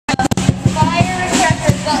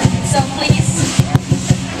So please,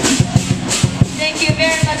 thank you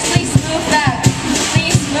very much. Please move back.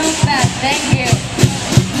 Please move back. Thank you.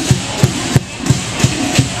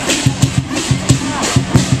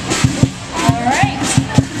 All right.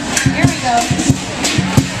 Here we go.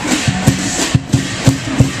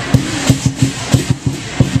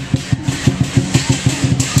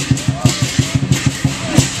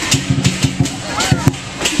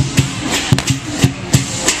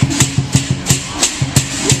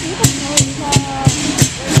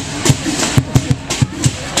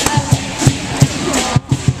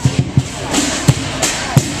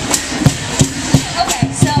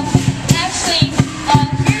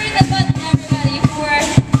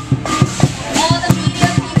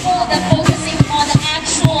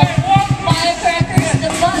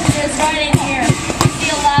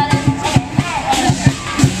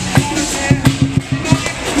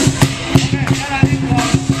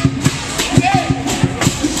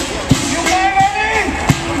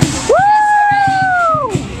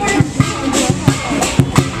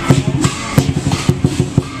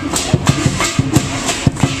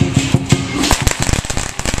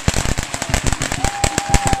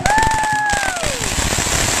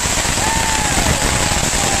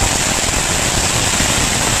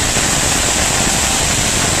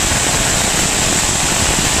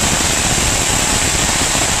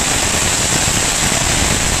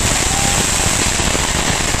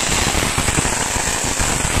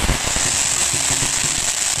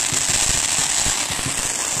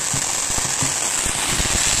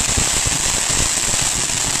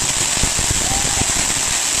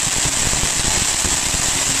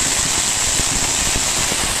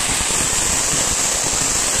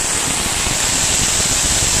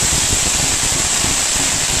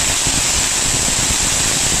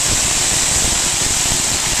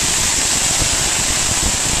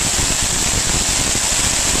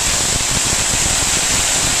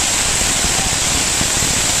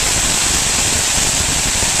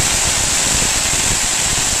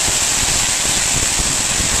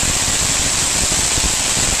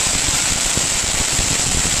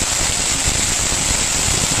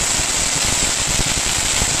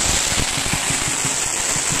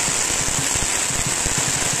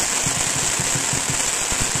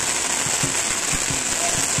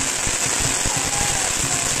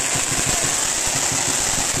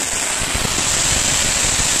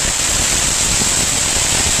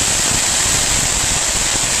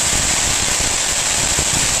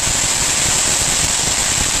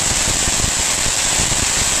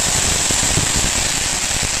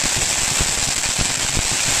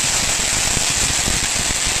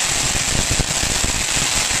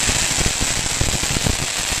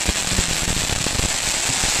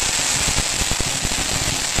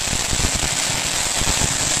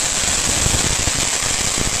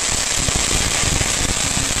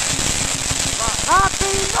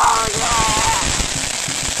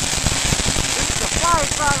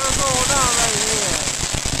 firecracker going on right here.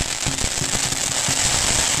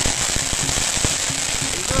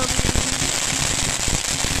 You know what I mean?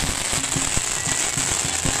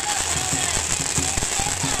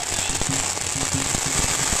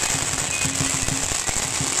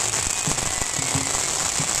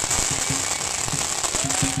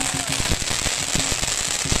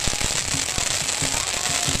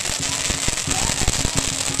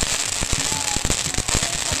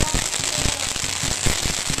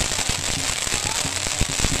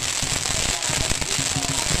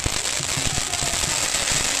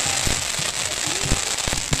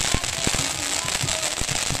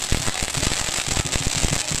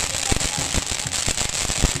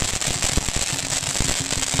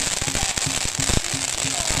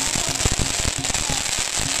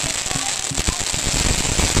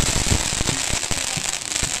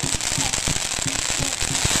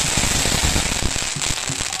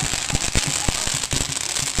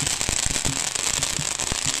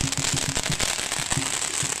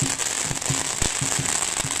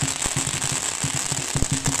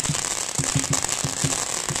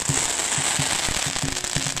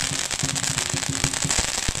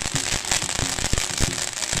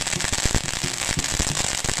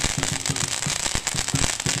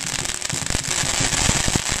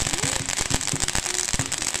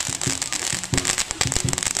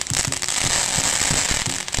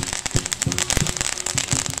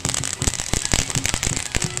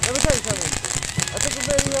 Let me tell you something. I took a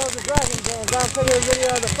video of the dragon dance. I'll take a video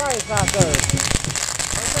of the firecracker.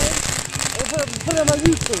 Okay? And put it on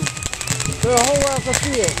YouTube. So the whole world can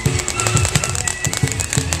see it.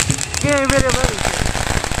 Get a video of everything.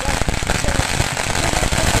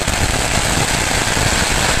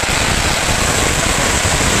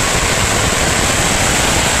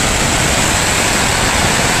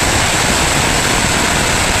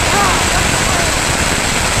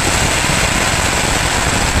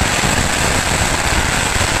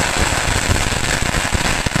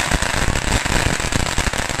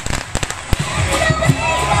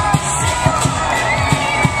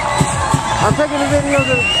 I'm taking the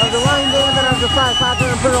videos of the rain dance and of the firecracker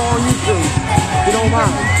and put it on YouTube. You don't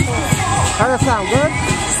mind. How does that sound? Good?